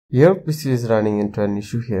Your PC is running into an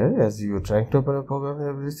issue here as you are trying to open a program you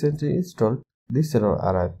have recently installed. This error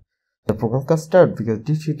arrived. The program can start because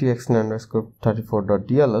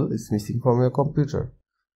dtxn_34.dll is missing from your computer.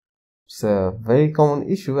 It's a very common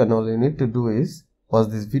issue and all you need to do is watch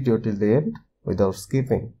this video till the end without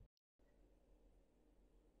skipping.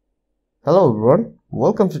 Hello everyone,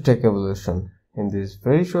 welcome to Tech Evolution. In this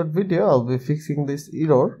very short video, I'll be fixing this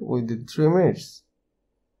error within 3 minutes.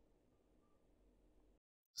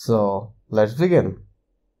 So let's begin.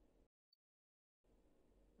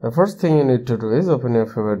 The first thing you need to do is open your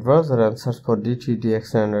favorite browser and search for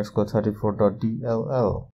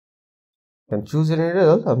dtxn_34.dll. You can choose any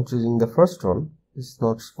result. I'm choosing the first one. It's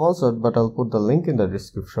not sponsored, but I'll put the link in the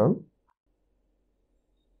description.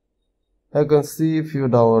 You can see a few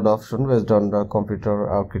download options based on the computer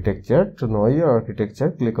architecture. To know your architecture,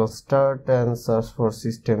 click on Start and search for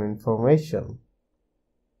System Information.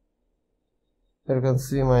 You can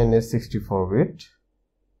see mine is 64-bit.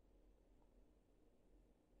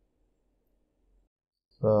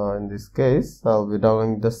 So in this case, I'll be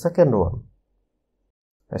downloading the second one.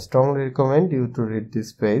 I strongly recommend you to read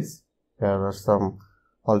this page. There are some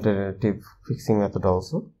alternative fixing method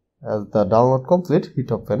also. As the download complete,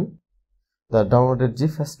 hit open. The downloaded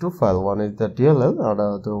zip has two files. One is the DLL and the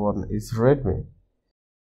other one is readme.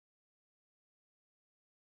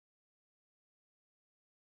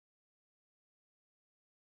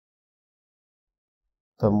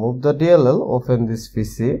 So move the DLL, open this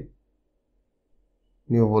PC,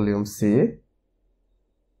 new volume C,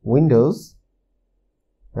 Windows,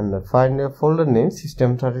 and find a folder name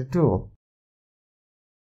System32.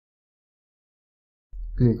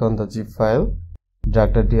 Click on the zip file,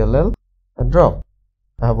 drag the DLL and drop.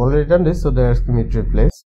 I have already done this, so they ask me to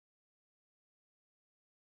replace.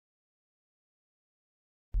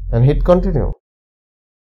 And hit continue.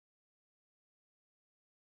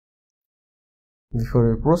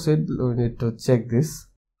 Before we proceed, we need to check this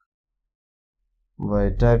by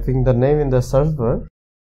typing the name in the search bar.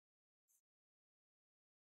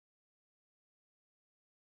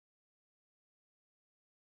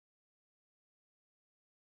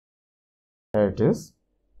 Here it is.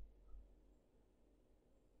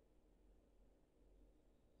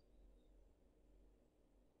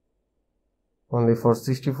 Only for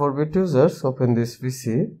 64-bit users, open this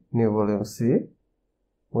PC, new volume C,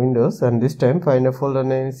 Windows, and this time find a folder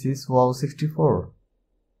name is wow64.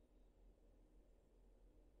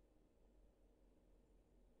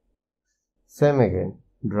 Same again,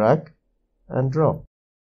 drag and drop.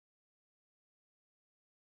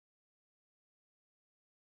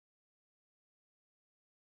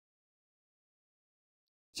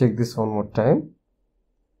 Check this one more time.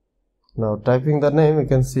 Now typing the name, you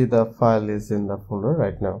can see the file is in the folder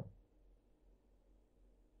right now.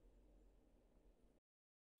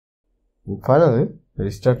 And finally,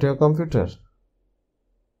 restart your computer.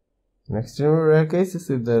 Next, in rare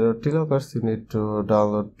cases, if the error still occurs, you need to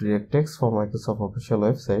download DirectX from Microsoft official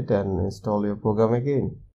website and install your program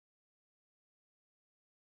again.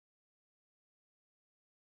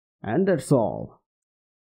 And that's all.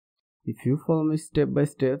 If you follow me step by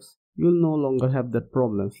steps, you'll no longer have that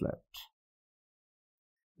problems left.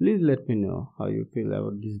 Please let me know how you feel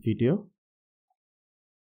about this video.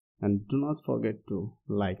 And do not forget to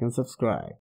like and subscribe.